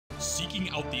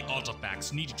Seeking out the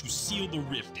artifacts needed to seal the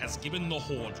rift has given the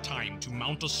Horde time to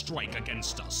mount a strike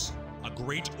against us. A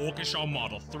great Orcish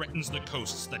armada threatens the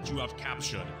coasts that you have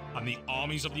captured, and the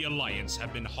armies of the Alliance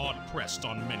have been hard-pressed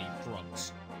on many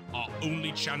fronts. Our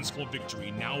only chance for victory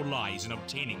now lies in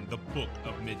obtaining the Book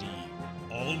of Medivh.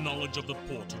 All knowledge of the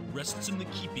portal rests in the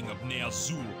keeping of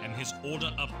Ner'zhul and his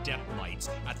Order of Death Knights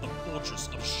at the Fortress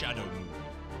of Shadowmoon.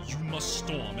 You must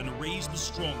storm and raise the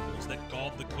strongholds that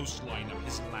guard the coastline of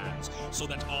his lands, so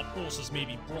that our forces may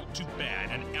be brought to bear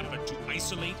in an effort to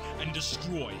isolate and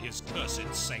destroy his cursed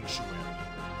sanctuary.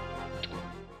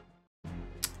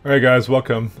 Alright guys,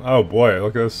 welcome. Oh boy,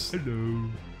 look at this. Hello.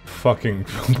 Fucking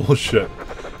bullshit.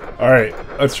 Alright,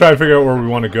 let's try and figure out where we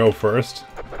want to go first.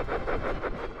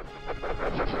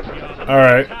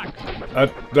 Alright.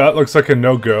 That looks like a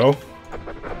no-go.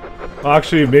 Well,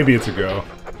 actually, maybe it's a go.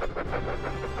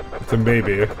 It's a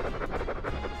maybe.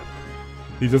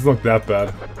 He doesn't look that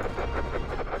bad.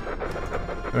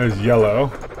 There's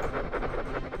yellow.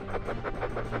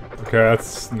 Okay,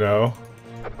 that's no.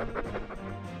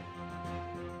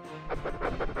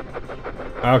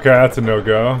 Okay, that's a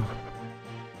no-go.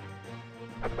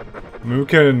 We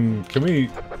can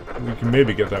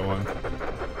maybe get that one.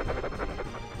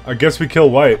 I guess we kill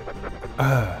white.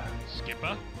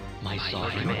 Skipper, my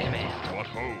command. What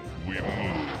ho, we move.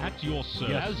 At your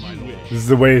service, my lord. This is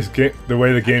the way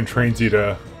the game trains you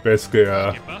to basically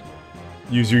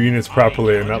use your units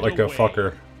properly and not like a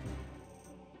fucker.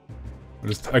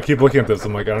 I keep looking at this,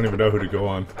 I'm like, I don't even know who to go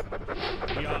on.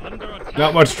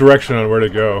 Not much direction on where to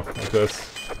go with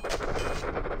this.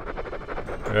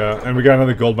 Yeah, and we got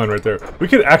another gold mine right there. We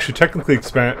could actually technically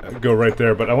go right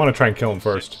there, but I want to try and kill him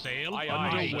first.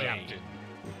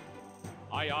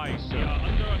 Aye, sir.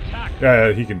 Under attack.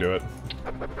 Yeah, he can do it.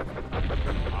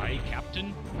 Aye,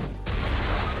 Captain.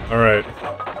 Alright.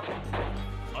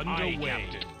 Underway.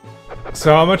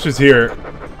 So how much is here?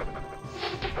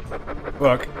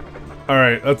 Look.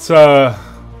 Alright, let's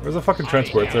where's the fucking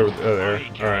transport? It's over there.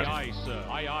 Alright. Aye, sir.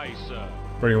 Aye, sir.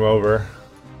 Bring him over.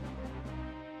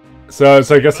 So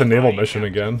it's I guess a naval mission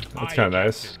again. That's kinda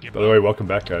nice. By the way, welcome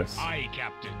back guys. Aye,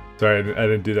 Captain. Sorry, I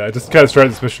didn't do that. I just kind of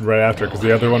started this mission right after, because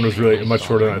the other one was really much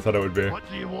shorter than I thought it would be. What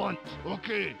do you want?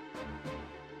 Okay.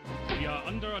 We are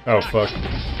under attack. Oh, fuck.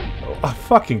 Oh, are you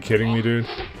fucking kidding me, dude?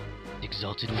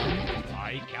 Exalted one.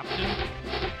 Aye, Captain.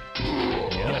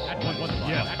 Yes, at one fire.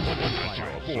 Yes, at one fire.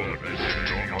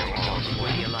 Exalted for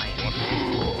the Alliance.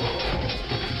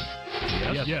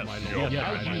 Yes, my lord.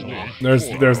 Yes,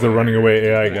 There's the running away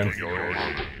AI again.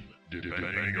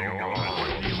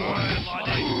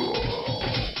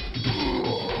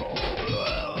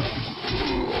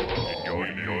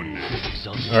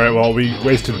 Alright, well, we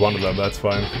wasted one of them, that's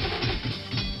fine.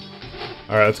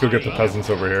 Alright, let's go get the peasants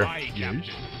over here.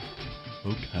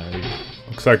 Okay.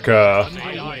 Looks like,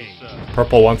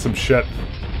 Purple wants some shit.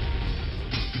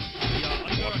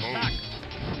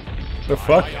 The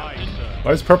fuck?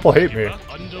 Why does Purple hate me?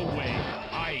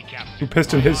 Who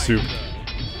pissed in his soup?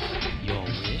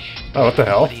 Oh, what the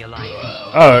hell?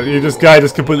 Oh, guy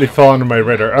just completely fell under my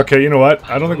radar. Okay, you know what?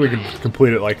 I don't think we can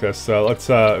complete it like this. So let's,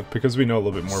 because we know a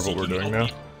little bit more of what we're doing now.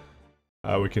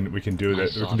 We can do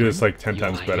that. We can do this like 10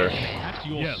 times better.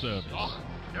 Yes, sir.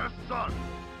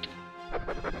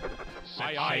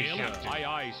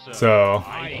 So,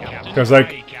 because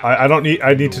like I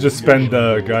need to just spend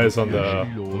the guys on the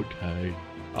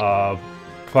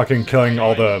fucking killing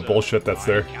all the bullshit that's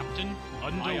there.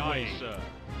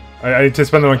 I need to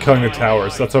spend them on killing the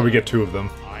towers. That's how we get 2 of them.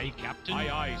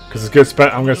 Because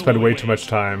I'm gonna spend way too much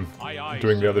time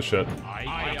doing the other shit.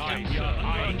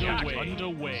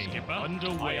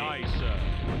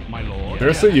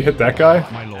 Seriously, you hit that guy?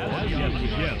 My lord.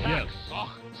 Yes.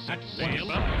 Set sail.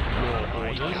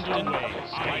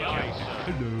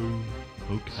 Hello.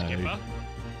 Okay.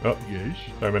 Oh, Yes.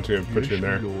 I meant to put you in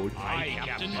there. Lord. Aye,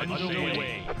 Captain.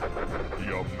 Underway.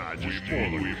 Your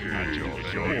Majesty, we at your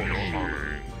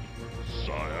command.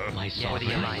 Sire, My sword,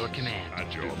 your command.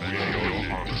 at your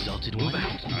command. Exalted one.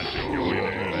 At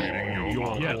your command.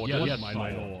 Yes, my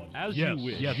lord. As you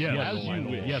wish. Yes, as you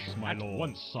wish. Yes, my lord.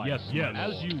 Once, yes,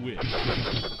 as you wish.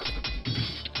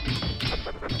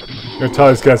 I'm gonna tell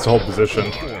these guys to hold position.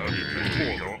 Exalted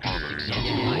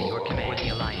by your command. The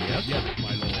Alliance. Yes,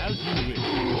 my lord. As you wish.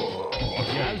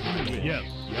 As you wish. Yes,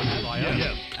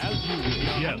 as you wish.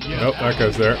 Yes. Nope, that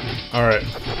guy's there. Alright.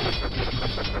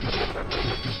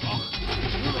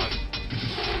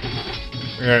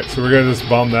 Alright, so we're gonna just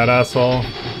bomb that asshole.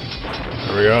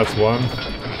 There we go, that's one.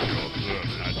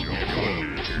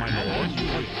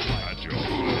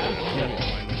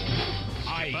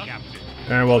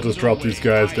 And we'll just drop these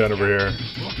guys down over here.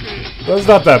 That's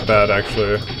not that bad,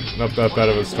 actually. not that bad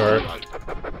of a start.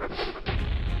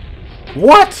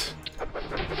 What?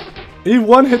 He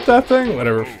one-hit that thing?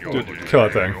 Whatever. Dude, kill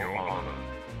that thing.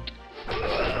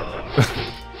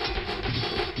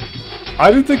 I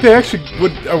didn't think they actually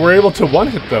were able to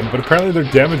one-hit them, but apparently their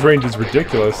damage range is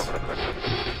ridiculous.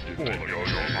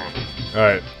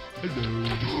 Alright.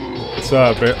 Let's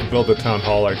build a town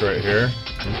hall like right here.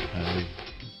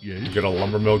 Get a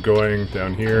lumber mill going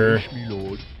down here.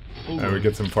 And we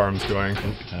get some farms going.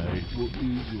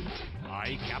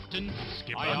 Aye, Captain.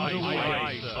 Skip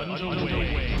underway.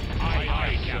 Underway.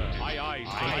 Aye, Captain. Aye,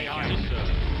 Captain.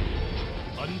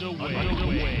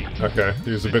 Underway. Okay,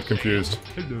 he was a bit confused.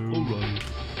 And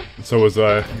so was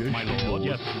I. My lord.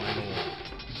 Yes, my lord.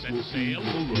 Set sail.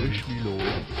 Yes, my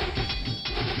lord.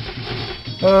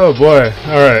 Oh boy,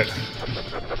 alright.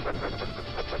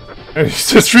 And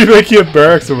he's just remaking a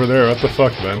barracks over there, what the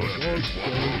fuck, man?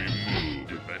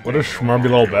 What a schmarmy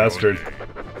little bastard.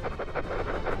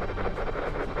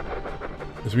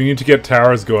 Because we need to get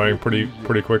towers going pretty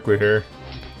quickly here.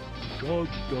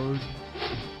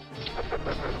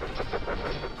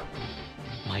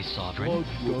 My sovereign.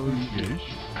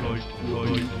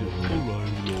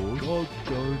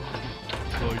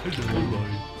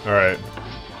 Alright.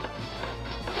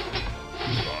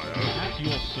 At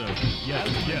your service. Yes,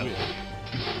 yes.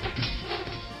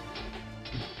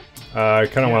 I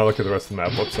kind of want to look at the rest of the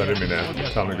map. Whoops, I didn't mean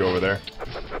to tell him to go over there.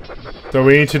 So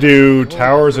we need to do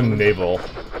towers and naval,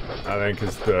 I think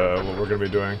is what we're going to be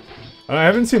doing. I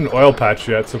haven't seen an oil patch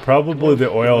yet, so probably the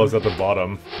oil is at the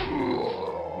bottom.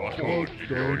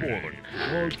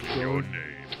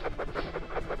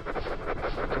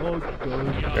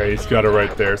 Yeah, he's got it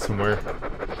right there somewhere.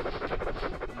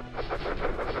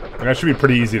 That should be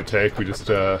pretty easy to take. We just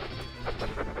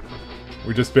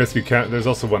basically can't. There's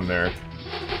also one there.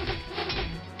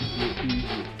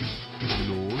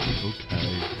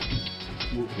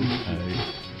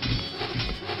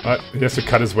 He has to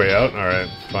cut his way out? Alright,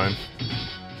 fine.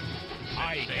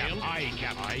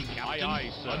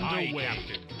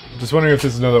 Just wondering if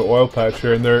there's another oil patch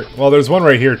here and there. Well, there's one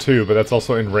right here too, but that's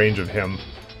also in range of him.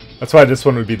 That's why this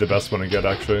one would be the best one to get,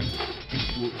 actually.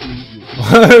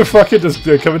 Fuck it, just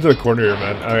come into the corner here,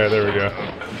 man. Oh yeah, there we go.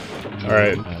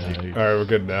 Alright. Alright, we're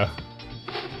good now.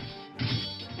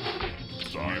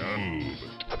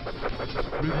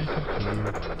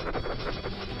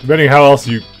 Depending how else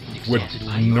you would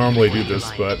normally do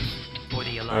this, but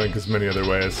I think there's many other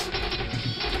ways.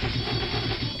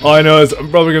 All I know is I'm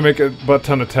probably gonna make a butt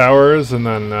ton of towers, and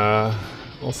then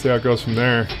we'll see how it goes from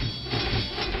there.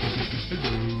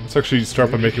 Let's actually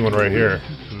start by making one right here.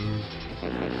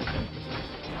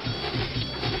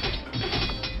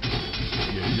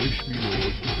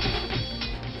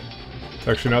 It's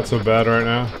actually not so bad right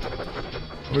now.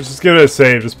 Let's just give it a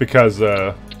save, just because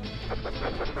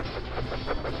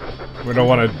we don't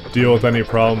want to deal with any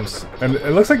problems. And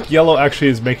it looks like yellow actually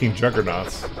is making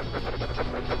juggernauts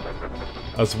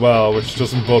as well, which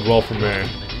doesn't bode well for me.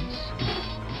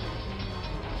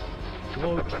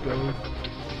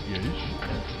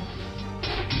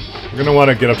 We're gonna want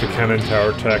to get up to cannon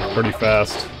tower tech pretty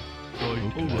fast.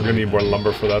 We're gonna need more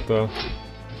lumber for that though.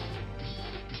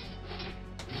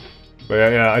 But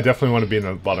yeah, I definitely want to be in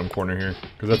the bottom corner here,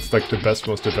 because that's like the best,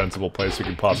 most defensible place we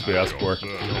could possibly ask for.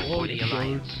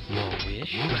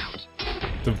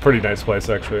 It's a pretty nice place,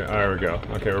 actually. There we go.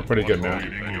 Okay, we're pretty good now.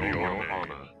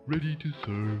 Ready to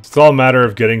serve. It's all a matter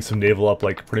of getting some naval up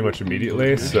like pretty much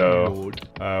immediately, so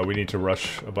we need to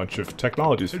rush a bunch of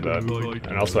technologies for that.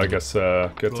 And also, I guess,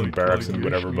 get some barracks and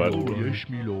whatever, but... Yes,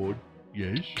 me lord.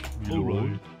 Yes, me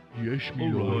lord. Yes, me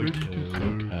lord. Ready to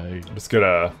serve. Okay. Let's get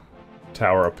a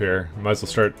tower up here. Might as well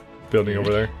start building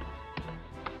over there.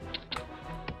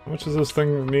 How much does this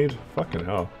thing need? Fucking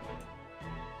hell.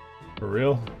 For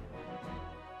real?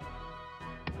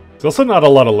 There's also not a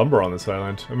lot of lumber on this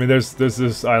island. I mean, there's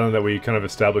this island that we kind of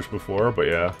established before, but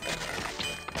yeah.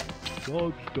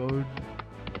 Job's done.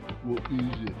 What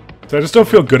is it? So I just don't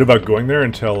feel good about going there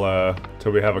until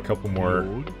we have a couple more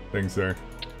things there.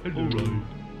 Hello.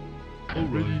 All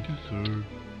ready to serve.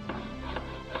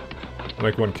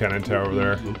 Like one cannon tower over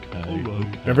there.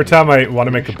 Okay. Every time I want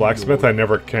to make a blacksmith, I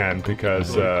never can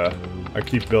because I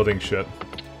keep building shit.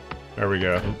 There we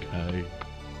go. Okay.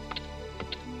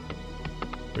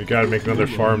 We gotta make another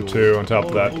farm too on top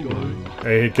of that.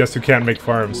 Hey, guess who can't make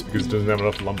farms because he doesn't have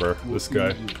enough lumber? This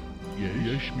guy.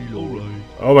 Yes, me lord.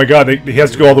 Oh my god, he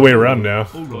has to go all the way around now.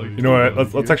 You know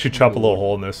what? Let's actually chop a little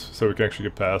hole in this so we can actually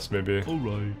get past, maybe.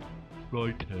 Alright.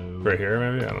 Right now. Right here,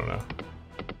 maybe? I don't know.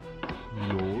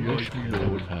 Lord. Yes, me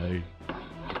lord. Okay.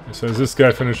 So as this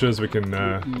guy finishes, we can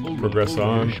progress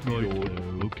on. Yes, me lord.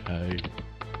 Okay.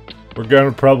 We're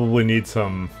gonna probably need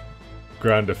some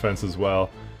ground defense as well.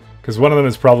 Because one of them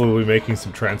is probably making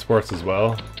some transports as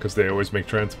well. Because they always make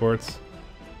transports.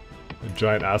 The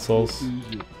giant assholes.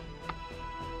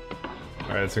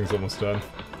 Alright, this thing's almost done.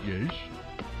 Yes.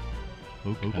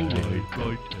 Okay.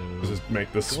 Right. Let's just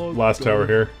make this last tower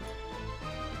here.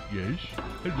 Yes.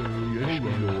 Hello. Yes,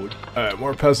 my lord. Alright,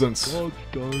 more peasants. Job's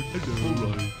done.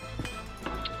 Hello.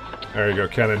 Alright. There you go,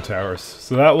 cannon towers.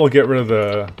 So that will get rid of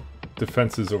the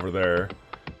defenses over there.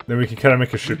 Then we can kind of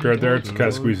make a shipyard there to kind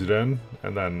of squeeze it in,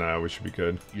 and then we should be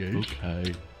good. Yes.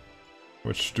 Okay.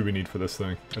 Which do we need for this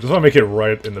thing? I just want to make it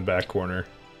right in the back corner.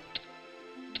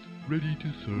 Ready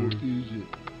to serve. What is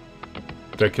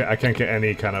it? I can't get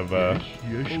any kind of Yes,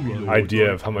 my lord.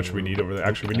 idea of how much we need over there.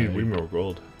 Actually, we need way more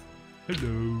gold.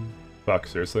 Hello. Fuck,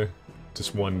 seriously?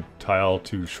 Just one tile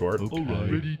too short? Okay.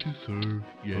 Ready to serve.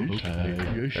 Yes. Okay.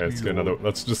 Yes, Yeah, let's my get another. lord.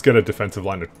 Let's just get a defensive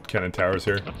line of cannon towers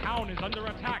here. The town is under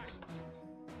attack.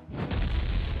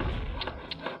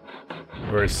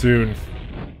 Very soon.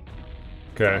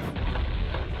 Okay.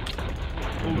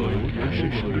 Alright.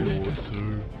 Yes, my lord.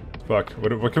 Sir. Fuck.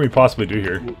 What can we possibly do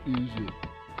here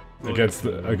What is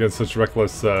it? against such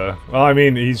reckless? Well, I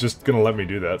mean, he's just gonna let me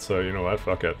do that. So you know what?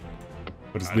 Fuck it.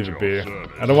 We'll just leave it be.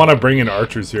 I don't want to bring in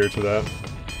archers here to that.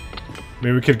 I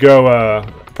mean, we could go.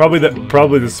 Probably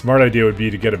the smart idea would be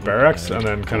to get a barracks and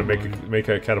then kind of make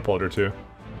a catapult or two.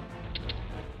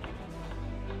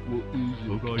 What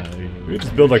is it? Okay. We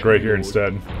just build like right here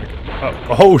instead.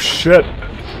 Oh shit!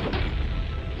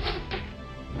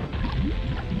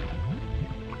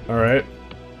 Alright.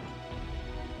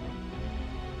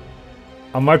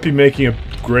 I might be making a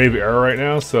grave error right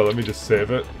now, so let me just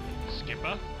save it.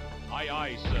 Skipper? Aye,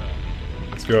 aye, sir.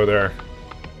 Let's go there.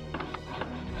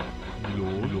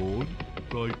 Lord.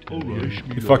 Right. Alright. Yes,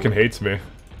 me He lord. fucking hates me.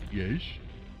 Yes.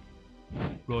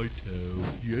 Righto.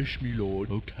 Yes, me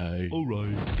lord. Okay.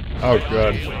 Alright. Oh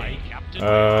god. Aye, Captain.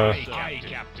 Uh, Aye,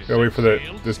 Captain. Gotta wait for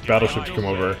this battleship to come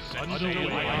over.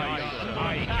 Underway.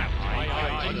 Aye, Captain.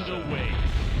 Aye, underway.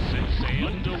 Set sail.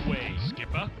 Underway,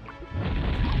 Skipper.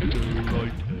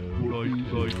 Hello.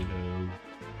 Righto.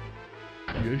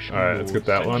 Yes, me Alright, let's get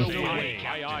that one. Underway,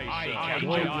 Captain. Aye,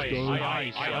 Captain.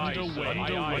 Aye,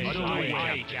 aye,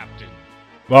 underway, Captain.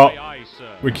 Well, Aye, aye,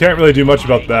 sir. we can't really do much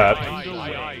about that. Aye,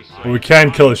 aye, sir. But we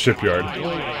can kill a shipyard.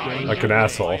 Aye, Like an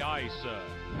asshole. aye, aye, sir.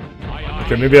 Aye, aye,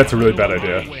 Okay, maybe that's a really bad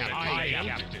idea. aye,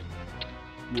 Captain.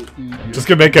 What is it? Just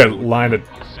gonna make a line of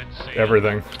Set sail.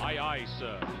 everything. Aye, aye,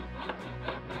 sir.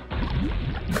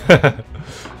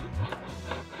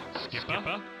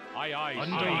 Skipper? Aye, aye,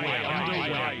 underway,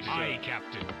 aye,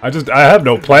 Captain. I have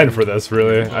no plan for this,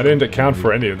 really. I didn't account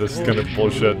for any of this kind of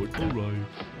bullshit. Alright.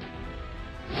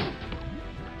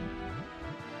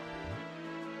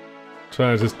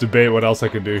 Trying to just debate what else I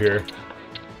can do here.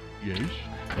 Yes.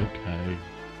 Okay.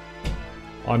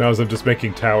 All I know is I'm just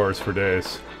making towers for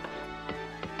days.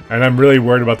 And I'm really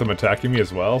worried about them attacking me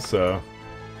as well, so...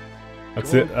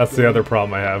 That's it. That's the other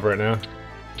problem I have right now.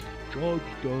 Job's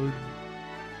done.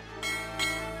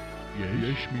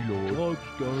 Yes, me lord.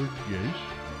 Job's done. Yes.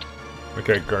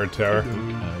 Okay, guard tower.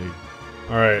 Okay.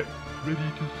 Alright, Ready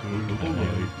to serve.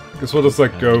 Alright. guess we'll just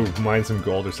like go mine some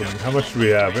gold or something. How much do we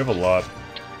have? We have a lot.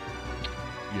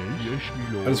 Yes,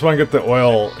 me lord. I just want to get the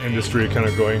oil industry kind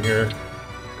of going here.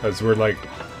 Because we're like,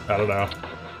 I don't know.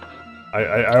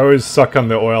 I always suck on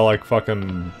the oil like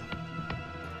fucking...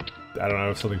 I don't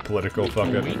know, something political, fuck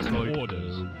it. Waiting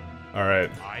orders. Alright,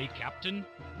 Aye, Captain.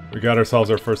 we got ourselves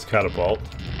our first catapult.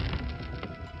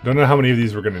 Don't know how many of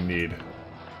these we're gonna need.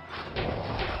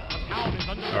 Town is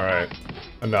under Alright,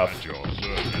 enough. At your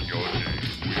service, your day.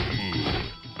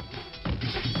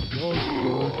 We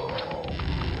move.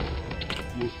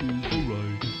 What is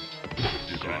alright?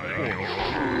 Desire your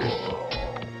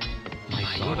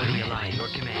My lord, align your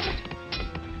command.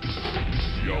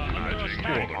 Your magic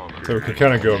order. So we can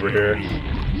kind of go over here.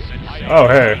 Oh,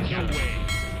 hey.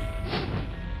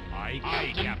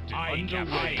 Aye, Captain.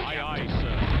 Underway. Aye, aye,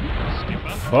 sir.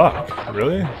 Skipper. Fuck,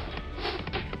 really?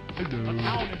 Hello.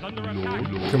 Town is under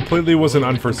attack. Lord. Completely wasn't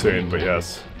unforeseen, but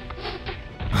yes.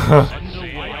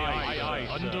 Underway. Aye, aye,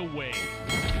 underway.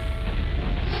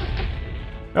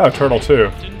 Oh, turtle too.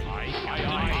 Captain. Aye, aye,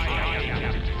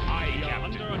 Captain. Aye,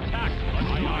 Captain. Under attack.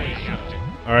 Aye, Captain.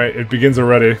 Alright, it begins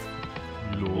already.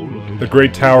 Lord. The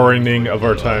great towering of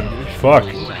our time. Fuck.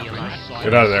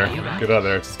 Get out of there. Get out of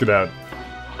there. Just get out.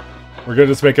 We're gonna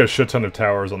just make a shit ton of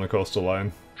towers on the coastal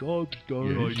line. Job's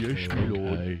done. Yes, me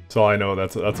lord. That's all I know.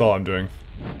 That's all I'm doing.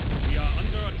 We are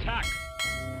under attack.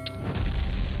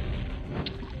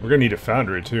 We're gonna need a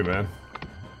foundry too, man.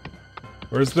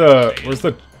 Where's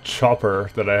the chopper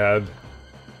that I had?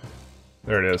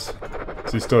 There it is.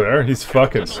 Is he still there? He's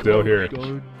fucking still here.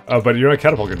 Oh, but you know what?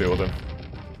 Catapult can deal with him.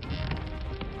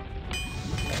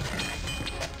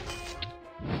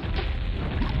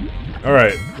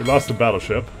 Alright, we lost the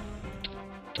battleship.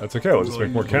 That's okay, we'll just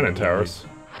make more cannon towers.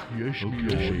 Yes, me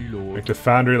lord. Yes, me lord. Make the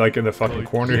foundry like in the fucking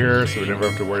corner here, so we never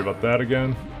have to worry about that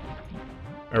again.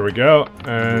 There we go,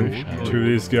 and two of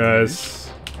these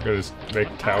guys. Gotta just make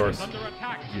towers.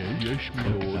 Yes, me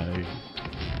lord.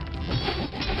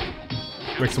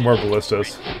 Make some more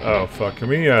ballistas. Oh fuck, can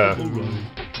we Yes, me lord.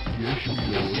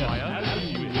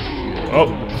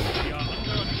 Oh!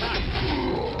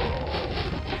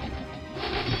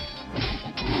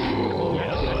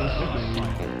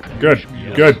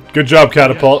 Good, good job,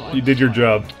 Catapult. You did your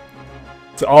job.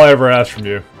 That's all I ever asked from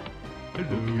you. Yes,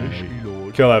 me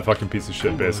lord. Kill that fucking piece of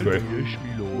shit, basically. Yes,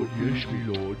 me lord. Yes, me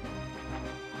lord.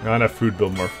 Not enough food,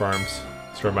 build more farms.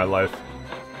 Start my life.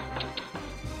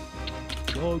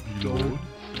 God, lord.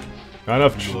 Not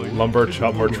enough lumber,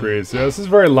 chop more trees. Yeah, this is a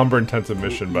very lumber-intensive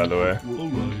mission, by the way.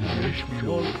 Alright, yes, me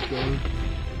lord.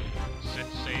 Set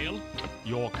sail.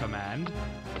 Your command.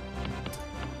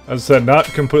 As I said, not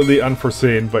completely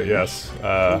unforeseen, but yes,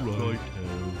 Right,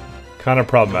 kind of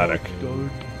problematic.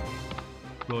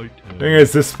 right. Thing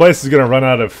is, this place is gonna run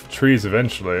out of trees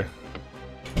eventually.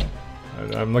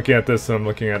 I'm looking at this and I'm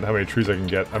looking at how many trees I can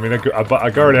get. I mean, I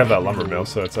already have that lumber mill,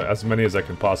 so it's as many as I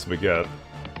can possibly get.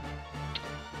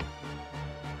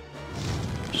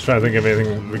 Just trying to think of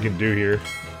anything we can do here.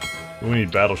 We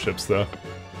need battleships, though.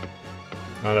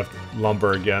 Not enough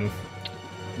lumber again.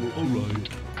 Alright.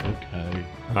 Okay.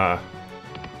 Ah,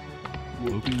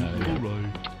 Okay.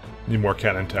 Alright. need more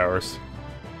cannon towers.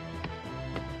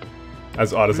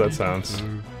 As odd as that sounds.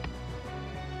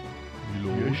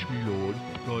 Yes, me lord.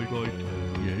 Right.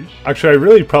 Yes. Actually, I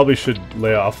really probably should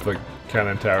lay off the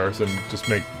cannon towers and just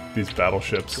make these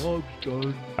battleships. Job's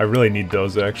done. I really need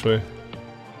those, actually.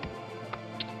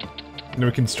 And then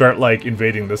we can start, like,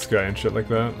 invading this guy and shit like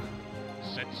that.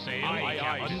 Set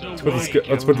sail.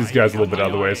 Let's put these guys a little bit out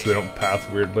of the way so they don't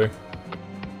path weirdly.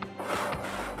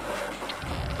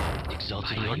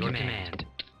 Exalting your command.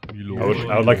 Me I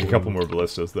would like a couple more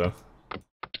ballistas, though.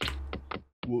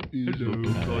 What is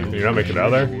Can you not make it out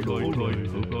of there? there?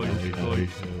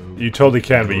 You totally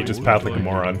can, but you just path like a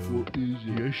moron. What is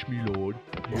it? Yes, me lord.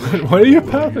 Why are you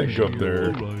pathing? Go up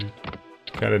there. Alright.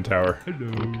 Cannon tower.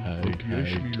 Hello.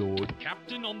 Yes, me lord.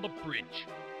 Captain on the bridge.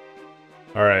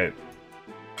 Alright.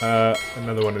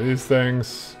 Another one of these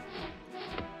things.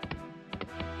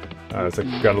 It's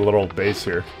like got a little base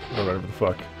here. Or whatever the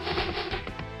fuck.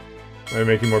 Am I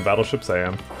making more battleships? I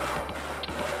am.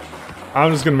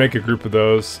 I'm just gonna make a group of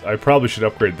those. I probably should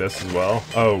upgrade this as well.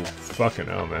 Oh, fucking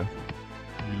hell, man.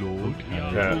 Me lord.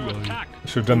 Yeah. Attack. I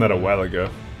should have done that a while ago.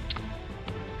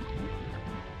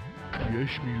 Yes,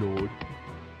 me lord.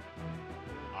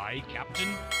 Aye,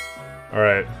 Captain.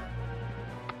 Alright.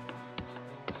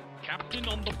 Captain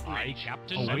on the bridge. Aye,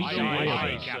 Captain. Aye, Aye,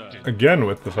 aye, Captain. Again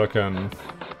with the fucking...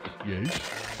 Yes.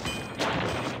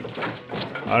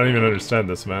 I don't even understand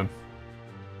this, man.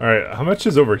 Alright, how much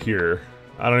is over here?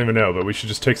 I don't even know, but we should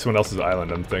just take someone else's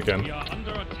island, I'm thinking. We are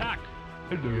under attack.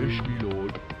 Hello. Yes, me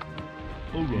lord.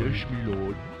 Alright. Yes, me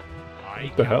lord. Aye,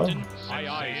 What the hell? Captain. Aye,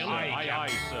 aye, aye, aye,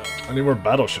 sir. I need more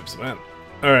battleships, man.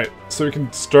 Alright, so we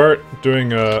can start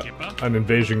doing Skipper. an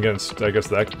invasion against, I guess,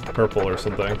 that purple or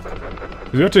something.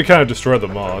 'Cause we have to kind of destroy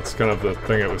them all. It's kind of the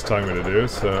thing it was telling me to do,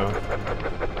 so...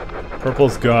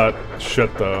 Purple's got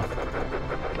shit, though.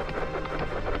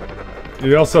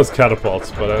 He also has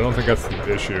catapults, but I don't think that's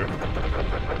the issue.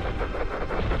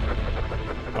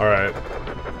 Alright.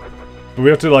 But we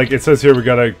have to, like, it says here we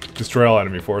gotta destroy all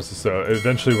enemy forces, so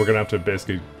eventually we're gonna have to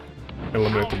basically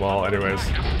eliminate them all anyways.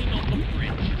 Captain on the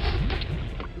bridge.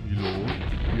 Me lord.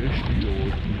 Yes, me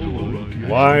lord. Alright.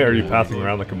 Why are you pathing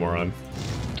around like a moron?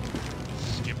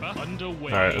 Skipper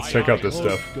underway. Alright, let's check out this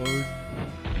stuff. Done.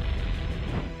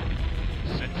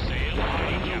 Set sail.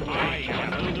 Aye, Captain. Aye,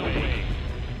 Captain. Underway.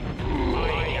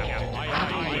 Aye, Captain.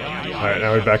 Aye, aye, aye, Alright,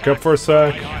 now we back up for a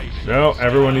sec. No,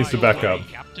 everyone needs to back up. Aye,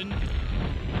 Captain.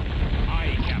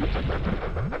 Aye,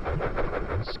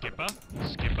 Captain. Skipper.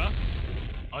 Skipper.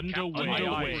 Underway.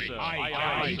 Underway.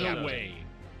 Aye, underway.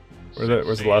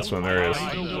 Where's the last one? There he is.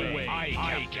 Underway.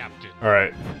 Aye, Captain.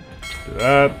 Alright. Do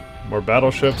that. More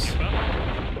battleships. We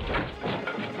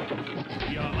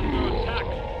are under attack.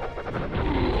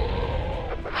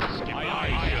 Skipper.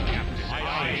 Aye, Captain.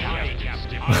 Aye,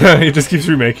 Captain. He just keeps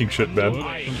remaking shit, man.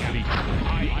 Aye, Captain.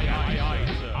 Aye,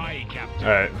 sir. Aye, Captain.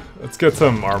 Alright, let's get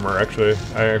some armor, actually.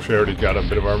 I actually already got a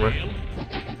bit of armor.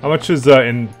 How much is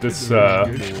in this,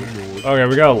 Okay,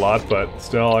 we got a lot, but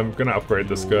still, I'm gonna upgrade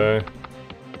this guy.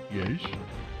 Yes.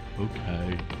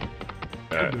 Okay.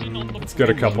 Let's get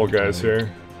a couple guys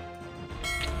here.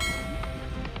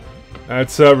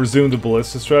 Let's resume the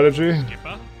ballista strategy.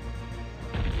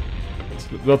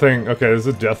 Nothing. Okay, there's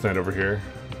a Death Knight over here.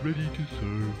 Ready to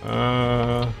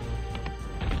serve.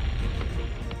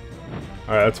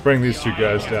 Alright, let's bring these two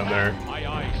guys down there.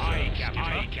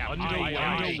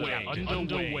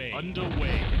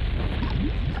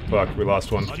 Fuck, we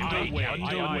lost one.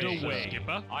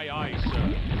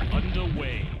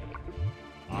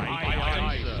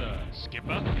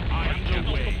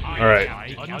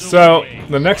 Alright, so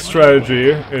the next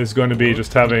strategy is going to be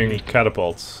just having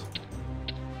catapults.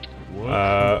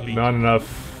 Not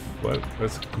enough. What?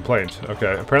 That's a complaint.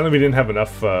 Okay, apparently we didn't have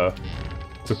enough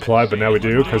supply, but now we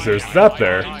do, because there's that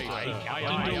there.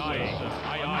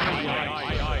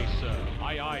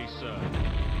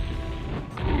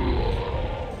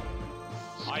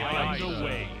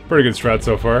 Pretty good strat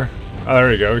so far. Oh, there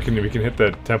we go. We can hit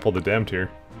the Temple of the Damned here.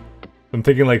 I'm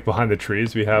thinking like behind the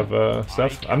trees we have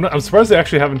stuff. I'm surprised they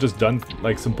actually haven't just done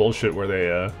like some bullshit where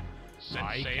they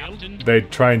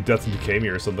try and death and decay me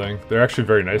or something. They're actually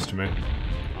very nice to me.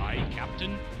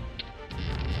 Captain.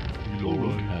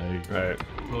 Right.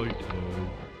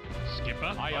 Skipper.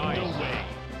 Underway.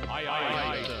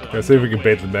 Sir. Let's see if we can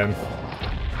bait them in.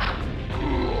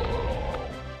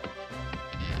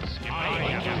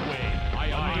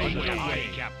 Underway,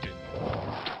 Captain.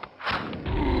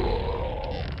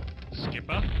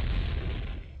 Skipper.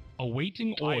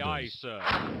 Awaiting orders. Aye, sir.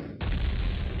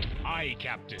 Aye,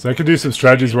 Captain. So I could do some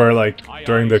strategies where, like,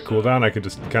 during the cooldown, I could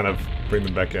just kind of bring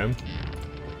them back in.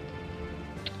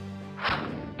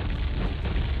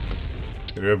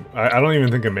 I don't even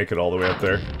think I make it all the way up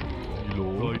there.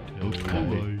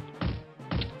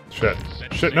 Shit.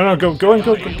 Shit, no, go in,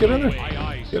 go, get in there.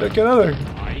 Get out of there.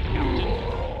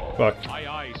 Fuck.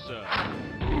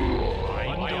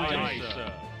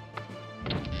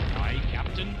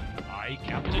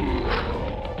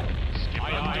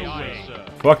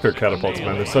 Fuck their catapults,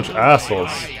 man. They're such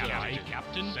assholes.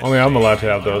 Only I'm allowed to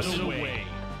have those.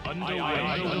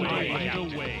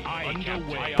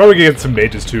 Probably get some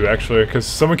mages too, actually, because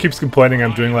someone keeps complaining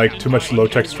I'm doing like too much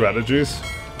low-tech strategies,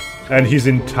 and he's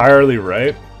entirely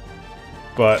right.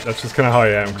 But that's just kind of how I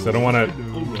am, because I don't want to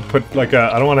put like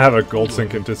I don't want to have a gold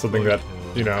sink into something that,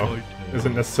 you know,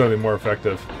 isn't necessarily more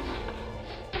effective.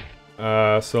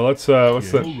 So let's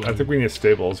what's that? I think we need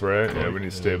stables, right? Yeah, we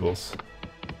need stables.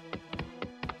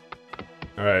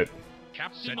 All right.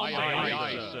 Captain,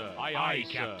 aye,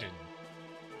 Captain.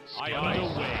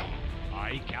 Underway.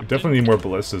 We definitely need more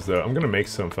ballistas, though. I'm gonna make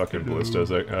some fucking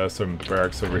ballistas, some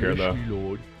barracks over here, though. Yes, me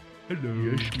lord. Hello.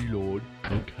 Yes, me lord.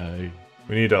 Okay.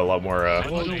 We need a lot more,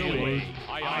 Underway.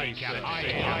 Aye, Captain.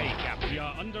 Aye, Captain. We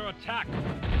are under attack.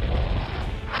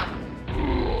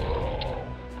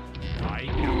 Aye,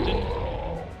 Captain.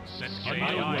 Set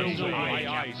underway,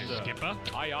 Captain. Skipper.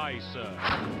 Aye, sir.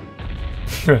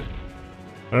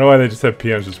 I don't know why they just have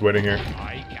PMs just waiting here.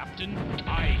 Aye, Captain.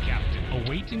 Aye, Captain.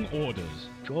 Awaiting orders.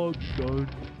 Job's done.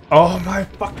 Oh my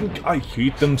fucking... I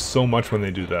hate them so much when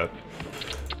they do that.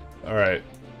 Alright.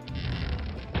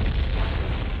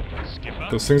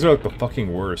 Those things are like the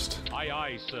fucking worst.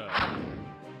 Aye, sir.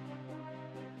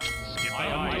 Skipper.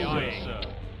 Aye, sir.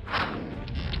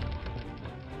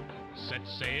 Set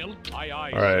sail.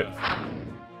 Aye, alright.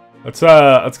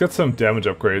 Let's get some damage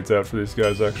upgrades out for these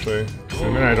guys, actually.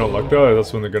 Assuming I don't luck though,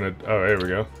 that's when they're gonna... Oh, here we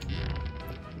go.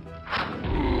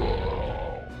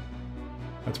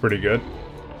 That's pretty good.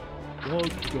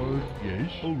 Job's done.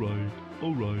 Yes, alright.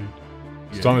 Alright.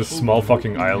 It's on this small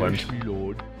fucking island. Yes, me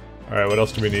lord. Alright, what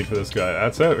else do we need for this guy?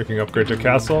 That's it. We can upgrade to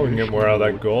castle. We can get more out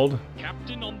of that gold.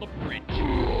 Captain on the bridge.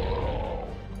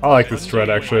 I like this thread,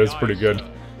 actually. It's pretty good.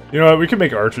 You know what? We can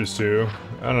make archers, too.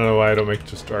 I don't know why I don't make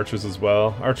just archers as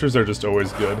well. Archers are just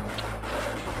always good.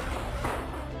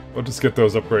 We'll just get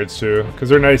those upgrades, too. Because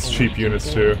they're nice, cheap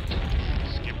units, too.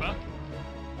 Skipper.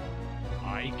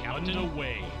 Aye, Captain.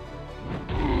 Underway.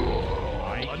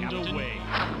 Aye, underway.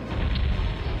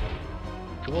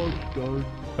 Job's done.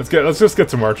 Let's just get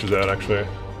some archers out, actually.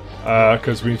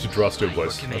 Because we need to draw steel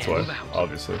boys. That's why,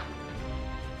 obviously.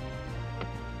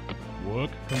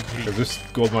 Work complete. Because this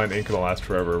gold mine ain't gonna last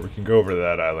forever. We can go over to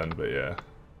that island, but yeah.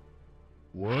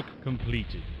 Work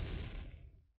completed.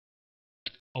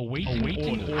 Awaiting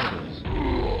orders.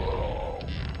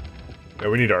 Yeah,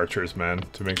 we need archers, man,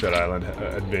 to make that island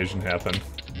invasion happen.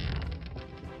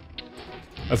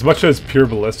 As much as pure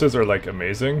ballistas are, like,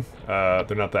 amazing,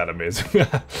 they're not that amazing.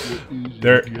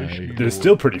 They're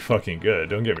still pretty fucking good,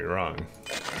 don't get me wrong.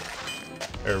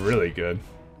 They're really good.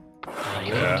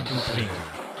 Yeah.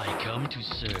 I come to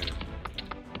serve.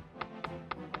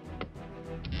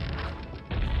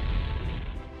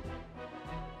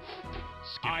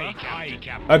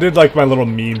 I did like my little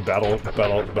mean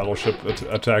battleship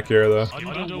attack here, though.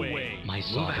 Underway. My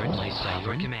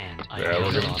sovereign command. Yeah,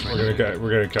 we're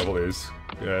gonna couple these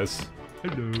guys.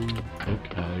 Hello.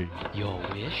 Okay. Your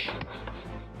wish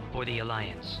for the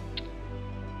Alliance.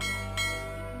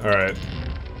 All right.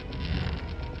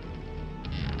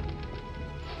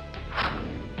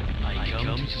 I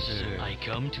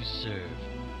come to serve.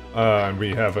 And we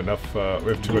have enough. We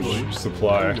have too much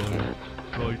supply.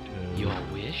 Right. Your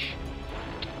wish.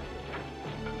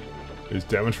 There's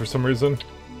damage for some reason.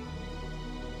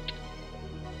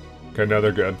 Okay, now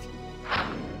they're good.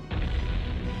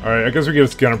 Alright, I guess we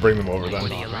just gonna bring them over For the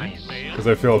then. Alliance. Because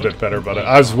I feel a bit better about it.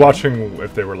 I was watching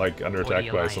if they were like under For the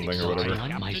attack by Alliance. something or whatever.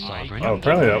 My sovereign. Oh,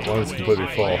 apparently that one's completely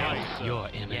full. Your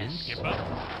Eminence.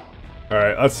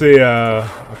 Alright, let's see,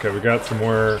 okay, we got some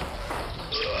more...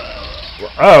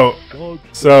 Oh!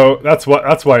 So, that's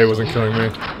why he wasn't killing me.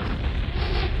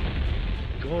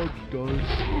 God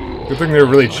does. Good thing they're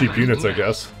really cheap units, I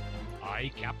guess.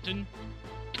 Aye, Captain.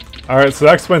 Alright, so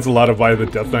that explains a lot of why the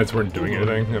Death Knights weren't doing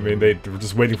anything. I mean, they were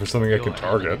just waiting for something I could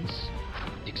target.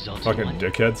 Exalted Fucking one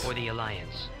dickheads. For the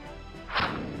Alliance.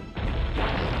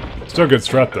 Still a good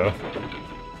strat, though.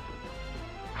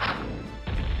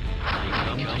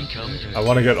 I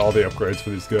want to get all the upgrades for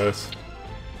these guys.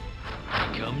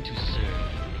 I come to serve.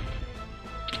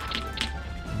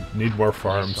 Need more My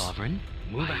farms. sovereign.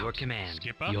 Move at your command.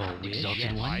 Skipper. Your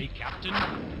exalted one. Aye, Captain.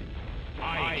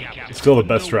 Aye, Captain. Still the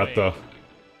best strat, though.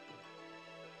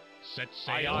 Set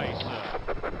sail. Aye, sir.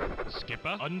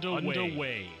 Skipper.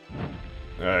 Underway.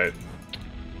 Alright.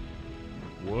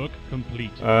 Work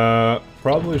complete.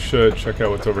 Probably should check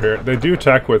out what's over here. They do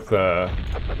attack with,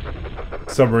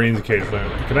 submarines occasionally.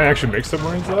 Can I actually make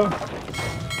submarines, though?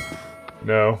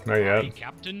 No, not Aye, yet.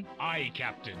 Captain. Aye,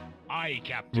 Captain. Aye,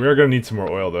 Captain. We are gonna need some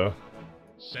more oil, though.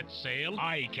 Set sail.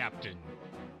 Aye, Captain.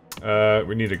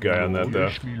 We need a guy on that, though.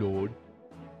 Yes, me lord.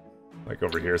 Like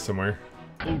over here somewhere.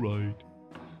 All right.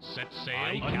 Set sail.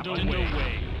 Aye,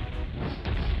 underway.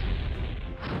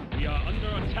 We are under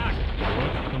attack.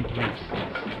 Work complete.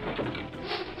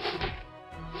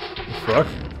 Fuck.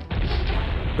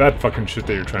 That fucking shit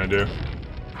that you're trying to do.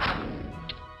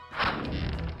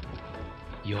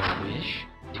 Your wish.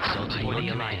 Exalted one.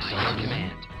 Your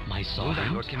command. My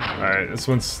sovereign. Your command. Alright, this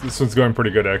one's going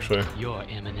pretty good, actually. Your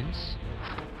Eminence.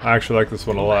 I actually like this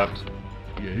one a lot.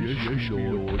 Yes, me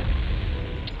lord.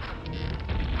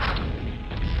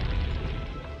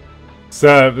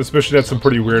 So, this mission had some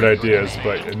pretty weird ideas,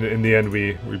 but in the end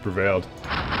we prevailed.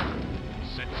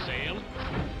 Set sail.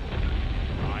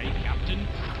 Aye, Captain.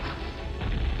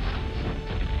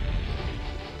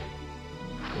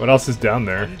 What else is down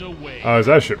there? Underway. Oh, is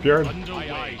that a shipyard?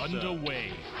 Underway.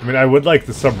 Underway. I mean, I would like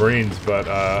the submarines, but,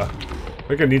 I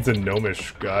think it needs a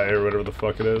gnomish guy, or whatever the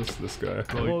fuck it is. This guy.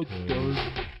 God does.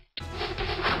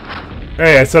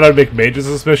 Hey, I said I'd make mages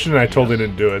this mission, and I totally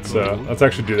didn't do it, so let's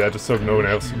actually do that, just so no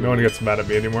one gets mad at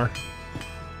me anymore.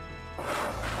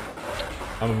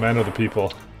 I'm a man of the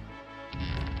people.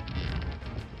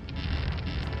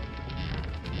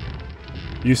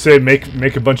 You say make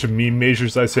a bunch of meme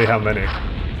measures, I say how many.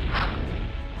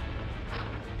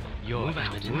 Your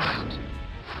Eminence.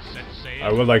 Set sail.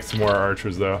 I would like some more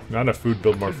archers, though. Not enough food,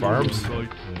 build more farms. Right.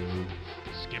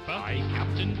 Skipper. Aye,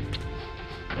 Captain.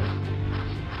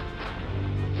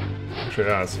 Actually,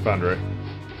 no, it's foundry.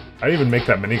 I didn't even make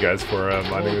that many guys for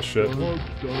mining this shit. God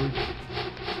does.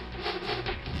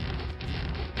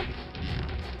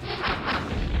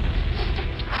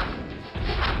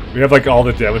 We have like all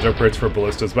the damage upgrades for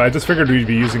ballistas, but I just figured we'd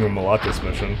be using them a lot this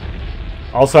mission.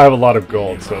 Also, I have a lot of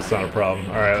gold, so it's not a problem.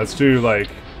 Alright, let's do like...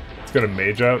 Let's get a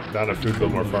mage out. Not enough food,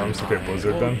 build more farms. Okay,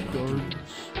 blizzard then.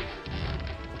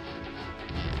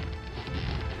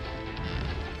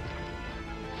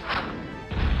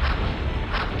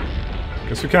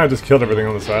 Guess we kind of just killed everything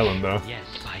on this island, though. Yes,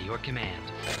 by your command.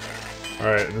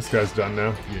 Alright, and this guy's done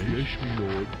now. Yes, me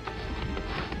lord.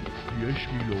 Yes,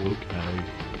 me lord. Okay.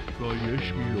 Right,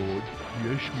 yes, me lord.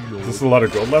 Yes, me lord. Is this a lot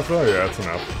of gold left, though? Yeah, that's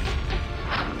enough.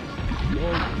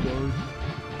 God does.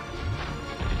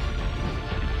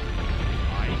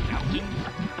 Aye, Captain.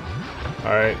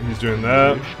 Alright, he's doing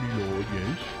that. Yes, me lord,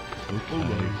 yes. Okay. All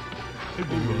right.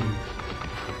 Hello.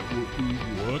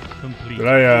 Work complete. Did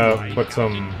I, Aye, put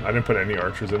some... Captain. I didn't put any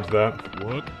archers into that.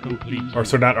 Work complete. Or,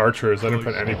 so not archers, I didn't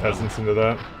put any peasants into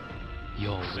that.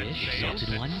 Your Set wish. sail. Exalted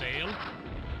Set one. sail.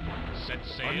 Set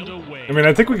sail. Underway. I mean,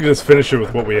 I think we can just finish it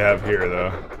with what we have here,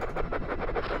 though.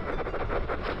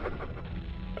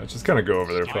 Let's just kind of go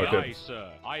over there, fuck Aye, it.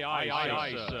 sir.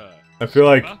 Aye, sir. I feel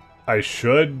like I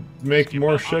should make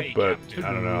more ship, but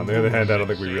I don't know. On the other hand, I don't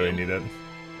think we really need it.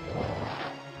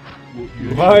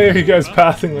 Why are you guys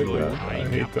passing like that? I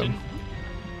hate them.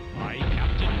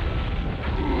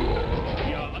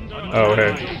 Oh,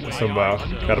 hey, some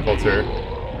catapults here.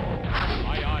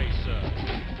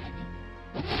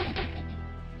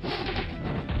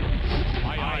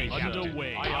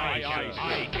 Underway.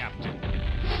 Aye, Captain.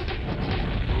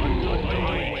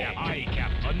 Underway.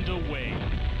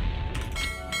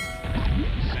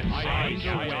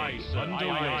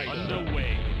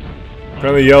 Underway.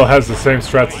 Apparently Yell has the same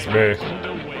strats as me.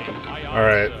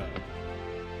 Alright.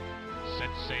 Set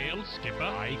sail, skipper.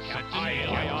 Aye, Captain.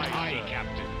 Aye,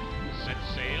 Captain. Set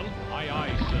sail.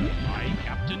 Aye, sir. Aye,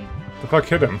 Captain. The fuck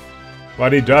hit him?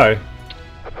 Why'd he die?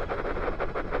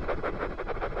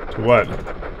 To what?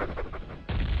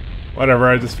 Whatever,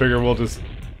 I just figure we'll just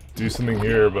do something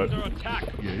here, but... Under attack.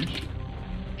 Yes.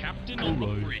 Captain on the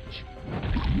bridge.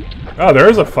 Oh, there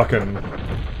is a fucking...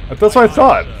 That's what I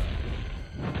thought!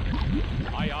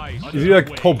 Aye, Did he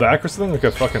like pull back or something like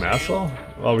a fucking asshole?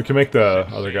 Well, we can make the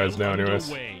other guys now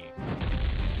anyways.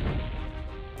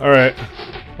 Alright.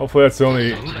 Hopefully that's the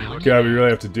only guy we really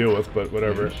have to deal with, but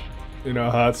whatever. You know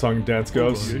how that song and dance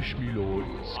goes. Yes, me lord.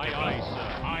 Aye,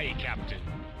 sir. Aye, Captain.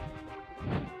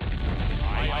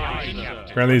 Aye,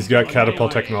 Captain. Apparently he's got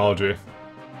catapult technology.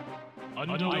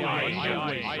 Underway. Aye,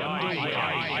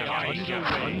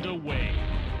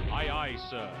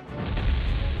 sir.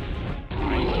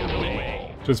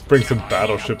 Underway. Just bring some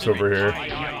battleships over here.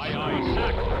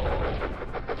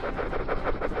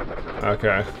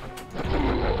 Okay.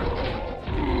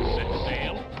 Set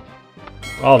sail.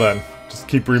 Well then, just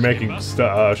keep remaking ships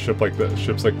like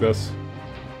this,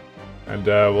 and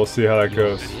we'll see how that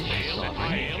goes.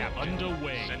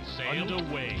 Underway. Set sail.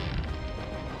 Underway.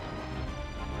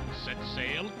 Set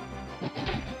sail.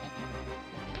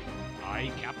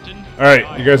 Aye, Captain. All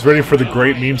right, you guys ready for the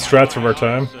great meme strats of our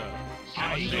time?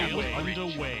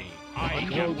 Underway. Aye,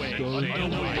 Captain.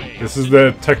 Underway. This is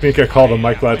the technique I call the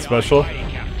Mike Ladd special.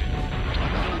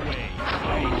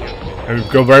 And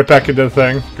go right back into the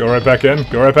thing. Go right back in.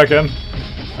 Go right back in.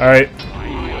 All right.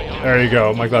 There you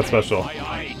go, Mike Ladd special. All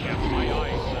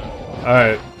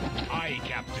right.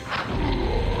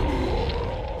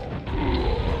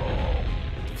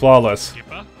 Flawless.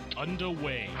 Skipper,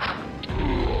 underway.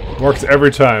 Works every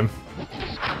time.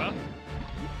 Skipper,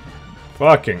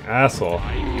 Fucking asshole.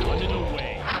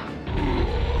 underway.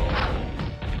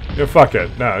 Yeah, fuck it.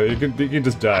 No, you can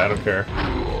just die. I don't care.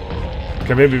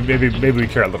 Okay, maybe we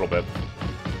care a little bit.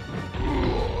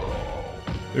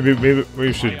 Maybe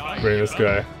we should bring this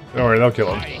guy. Don't worry, they'll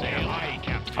kill him.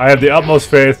 I have the utmost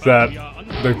faith that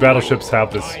the battleships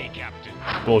have this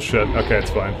bullshit. Okay,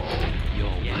 it's fine.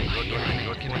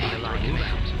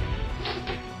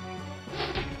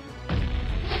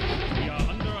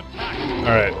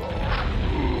 Alright.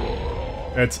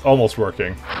 It's almost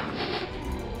working.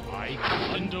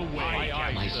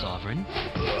 My sovereign.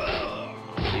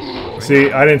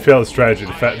 See, I didn't fail the strategy.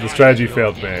 The strategy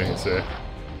failed me, see.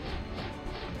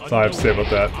 That's all I have to say about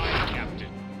that.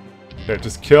 Okay,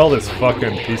 just kill this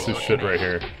fucking piece of shit right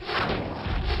here.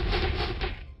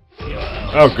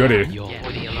 Oh, goody. For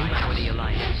the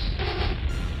alliance.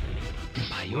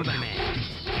 By your command.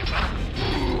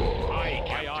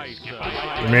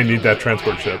 We may need that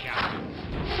transport ship.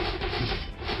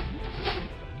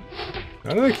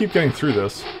 How do they keep getting through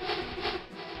this?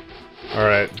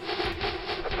 Alright.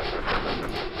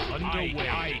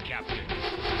 Underway, Captain.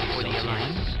 For the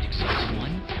alliance. Exalted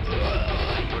one.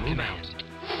 By your command.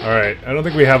 Alright, I don't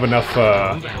think we have enough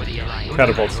For the alliance.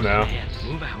 catapults now.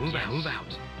 Move out. Move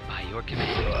out. By your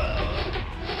command.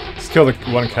 Let's kill the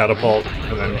one catapult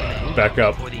and then back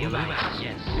up. For the alliance.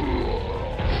 Yes.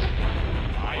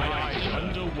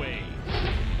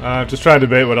 Just trying to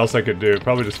debate what else I could do.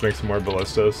 Probably just make some more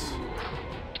ballistas.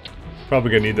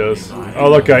 Probably gonna need those. Oh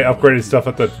look, I upgraded stuff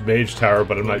at the mage tower,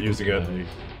 but I'm not using it.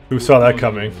 Who saw that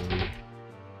coming?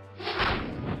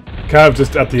 Kind of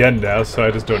just at the end now, so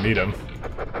I just don't need them.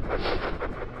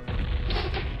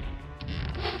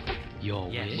 Your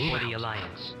wish for the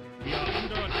alliance.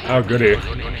 Oh goody.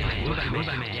 Move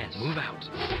out. Yes. Move out.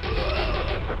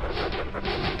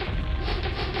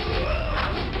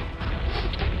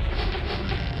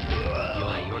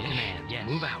 By your command. Yes.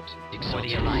 Move out. For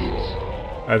the alliance.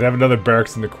 I have another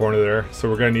barracks in the corner there, so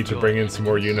we're gonna need to bring in some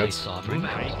more My units. sovereign.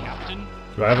 Captain.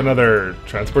 Do I have another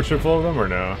transport ship full of them or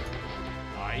no?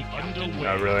 Underway.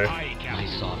 Not really. My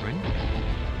sovereign.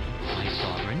 My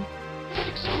sovereign.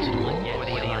 Exalted one. For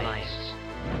the alliance.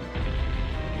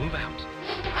 Move out.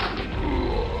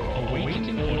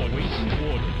 Awaiting orders.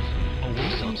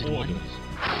 Exalted one.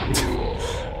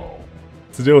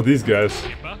 What's the deal with these guys?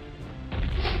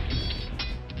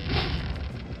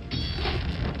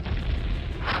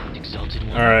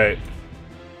 Alright.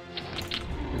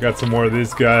 We got some more of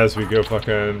these guys. We go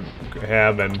fucking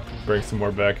ham and bring some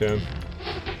more back in.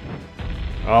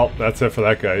 Oh, that's it for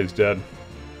that guy. He's dead.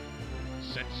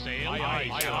 Set sail.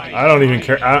 I don't even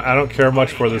care. I don't care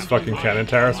much for this fucking cannon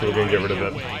tower, so we're gonna get rid of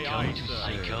it. I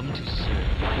come to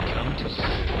serve. I come to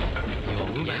serve.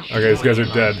 Your wish. Okay, these guys are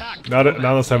dead. Not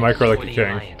unless I micro like For a the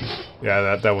king. Alliance.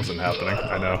 Yeah, that wasn't happening.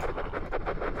 I know.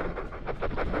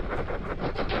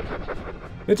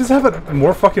 They just have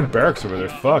more fucking barracks over there.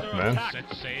 Fuck, man. Set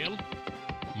sail.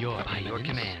 Your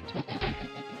command.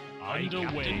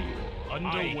 Underway.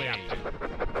 Underway.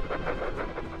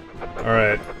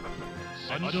 Alright,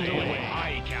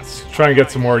 Underway. let's try and get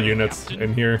some more units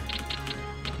in here.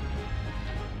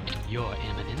 Your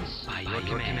Eminence, by your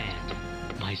command.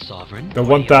 My sovereign. The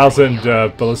 1000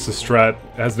 ballista strat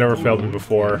has never failed me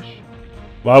before.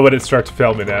 Why would it start to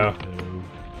fail me now?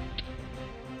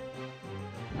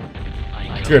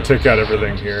 It's gonna take out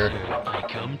everything here. I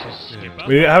come to serve.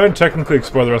 We haven't technically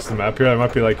explored the rest of the map here. I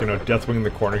might be like, you know, Deathwing in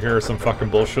the corner here or some fucking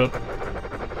bullshit.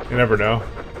 You never know.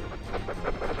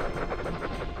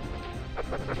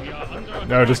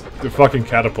 No, just the fucking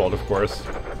catapult, of course.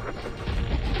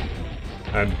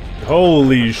 And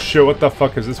holy shit, what the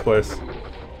fuck is this place?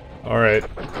 Alright.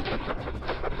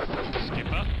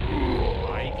 Skipper.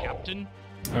 Aye, Captain.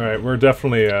 Alright, we're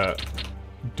definitely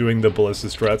doing the ballista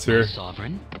strats My here.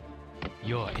 sovereign.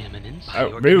 Your Eminence. By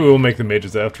your Maybe we'll make the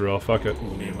mages after all, fuck it.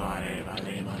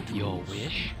 command. Your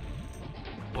wish.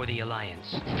 For the Alliance.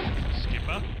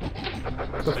 Skipper.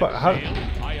 The fu- how,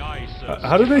 Aye, aye, sir.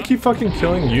 how do they keep fucking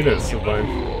killing units of mine?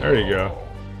 There you go.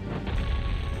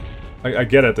 I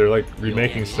get it, they're like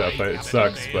remaking stuff, it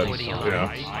sucks, but, you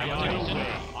know.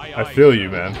 I feel you,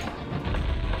 man.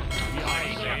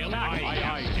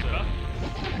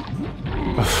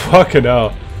 Fucking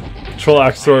hell. Troll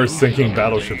Axor is sinking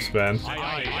battleships, man.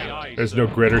 There's no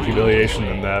greater humiliation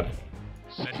than that.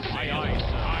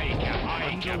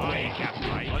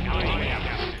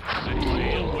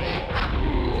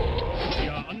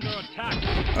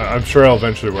 I'm sure it'll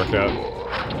eventually work out.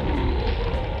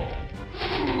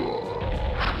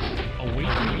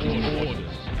 Awaiting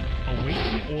orders.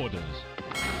 Awaiting orders.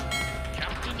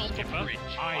 Captain on the bridge.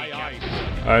 Aye,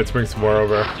 Captain. Alright, let's bring some more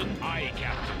over. Aye,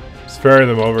 Captain. Let's ferry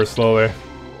them over slowly.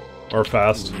 Or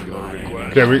fast.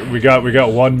 Okay, we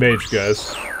got one mage,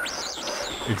 guys.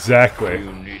 Exactly.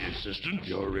 You need assistance?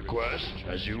 Your request,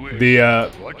 as you wish. The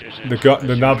What is it? the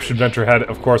Knobbish Inventor had,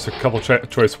 of course, a couple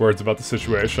choice words about the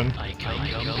situation. I come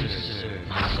to serve.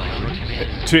 My sovereign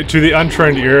command. To the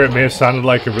untrained ear, it may have sounded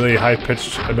like a really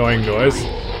high-pitched, annoying noise,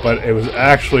 but it was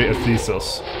actually a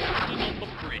thesis. Captain on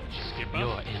the bridge. Skipper.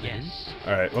 Your Eminence.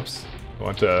 Alright, whoops. I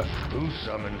want to Who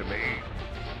summoned me?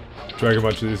 drag a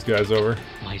bunch of these guys over.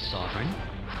 My sovereign.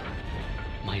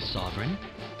 My sovereign.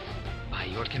 By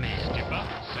your command. Skipper.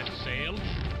 Set sail.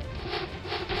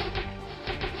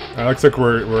 Looks like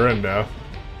we're in now.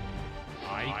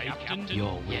 Aye, Captain.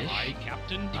 Your wish. Aye,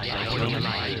 Captain. I come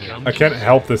to I can't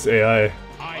help this AI. Aye,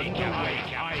 Captain.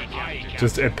 Aye, Captain.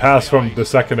 Just, it passed from the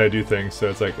second I do things, so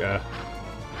it's like,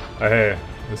 hey,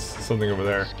 there's something over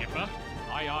there. Skipper.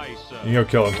 Aye, aye, sir. You can go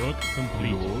kill him. Work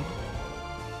complete.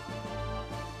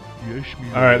 Yes, me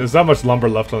Alright, there's not much lumber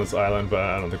left on this island, but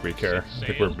I don't think we care. I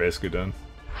think we're basically done.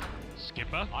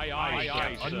 Skipper. Aye, aye,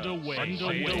 aye, sir. Underway.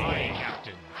 Underway,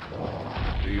 Captain.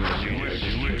 Do you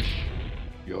wish?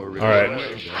 Your Alright.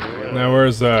 request. Now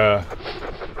where's,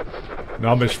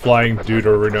 Knobbish Flying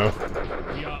Deuterino?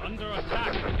 We are under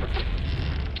attack.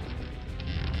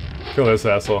 Kill this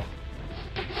asshole.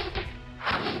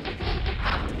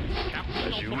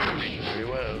 Captain As you on the wish. bridge. Very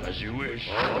well. As you wish.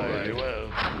 All right. Very well.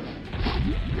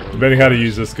 Debating how to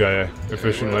use this guy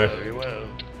efficiently. Very well.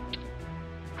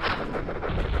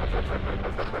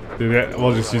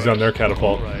 We'll just use it on their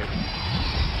catapult. All right.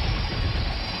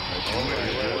 All right.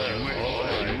 As you wish. All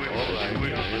right. As you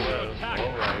wish. As you wish. Very well.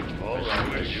 All right. All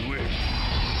right. As you wish.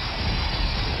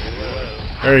 Very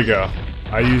well. There you go.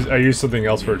 I used something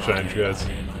else for a change, guys.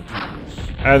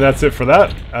 And that's it for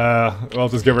that. We'll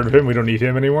just get rid of him. We don't need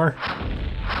him anymore.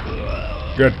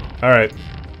 Good. Alright.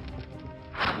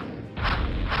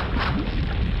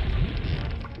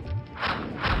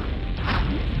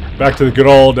 Back to the good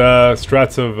old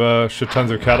strats of shit tons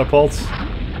of catapults.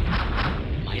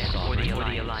 My sovereign. For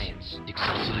the Alliance.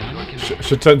 Exalted by your command.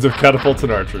 Shit tons of catapults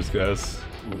and archers, guys.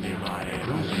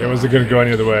 It wasn't gonna go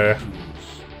any other way.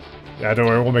 Yeah, don't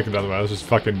worry, we'll make another one. I was just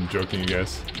fucking joking, you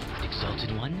guys.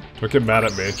 Exalted one. Don't get mad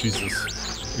at me,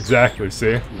 Jesus. Exactly,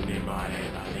 see? You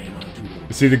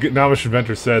see, the Knobbish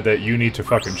Inventor said that you need to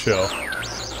fucking chill.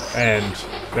 And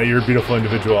that you're a beautiful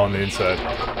individual on the inside.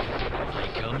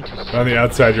 I come to serve. On the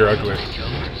outside, you're ugly. I come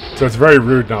to serve. So it's very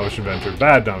rude, novice inventor.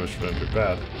 Bad novice inventor.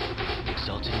 Bad.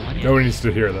 Exalted One. No one needs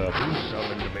to hear that. Who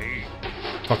summoned me?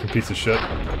 Fucking piece of shit.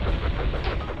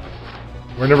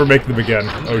 We're never making them again.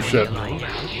 Oh shit. Move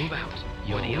out.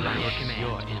 Your wish,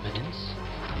 your eminence.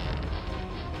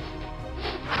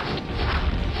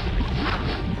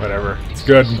 Whatever. It's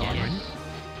good.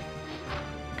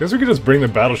 Guess we could just bring the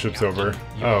battleships over.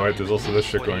 Oh wait, there's also this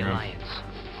shit going on.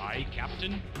 Aye,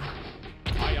 Captain.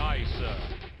 Aye, aye, sir.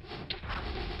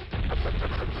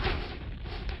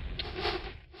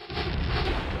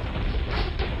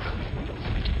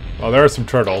 Oh, there are some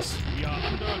turtles. We are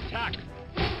under attack.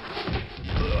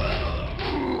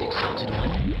 Exalted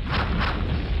One.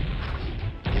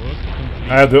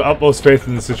 I have the utmost faith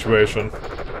in the situation.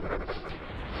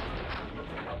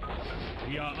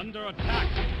 We are under attack.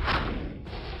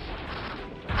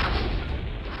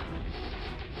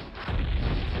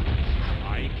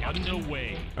 I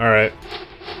underway. Alright.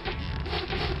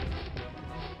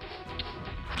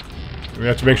 We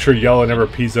have to make sure yellow never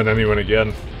pees on anyone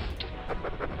again.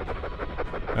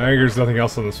 I think there's nothing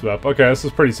else on this map. Okay, this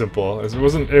is pretty simple. It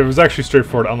was actually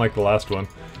straightforward, unlike the last one.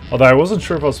 Although I wasn't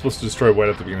sure if I was supposed to destroy white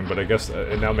at the beginning, but I guess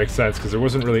it now makes sense, because there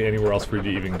wasn't really anywhere else for you to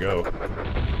even go.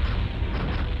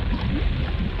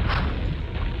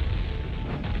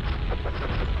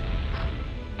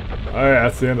 Oh yeah,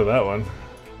 that's the end of that one.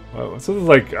 Well, so this is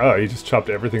like, oh, he just chopped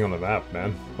everything on the map,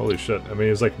 man. Holy shit. I mean,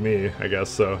 he's like me, I guess,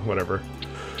 so whatever.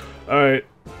 Alright.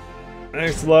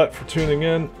 Thanks a lot for tuning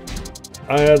in.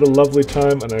 I had a lovely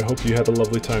time, and I hope you had a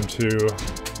lovely time too.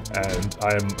 And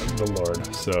I am the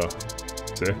Lord, so,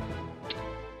 see?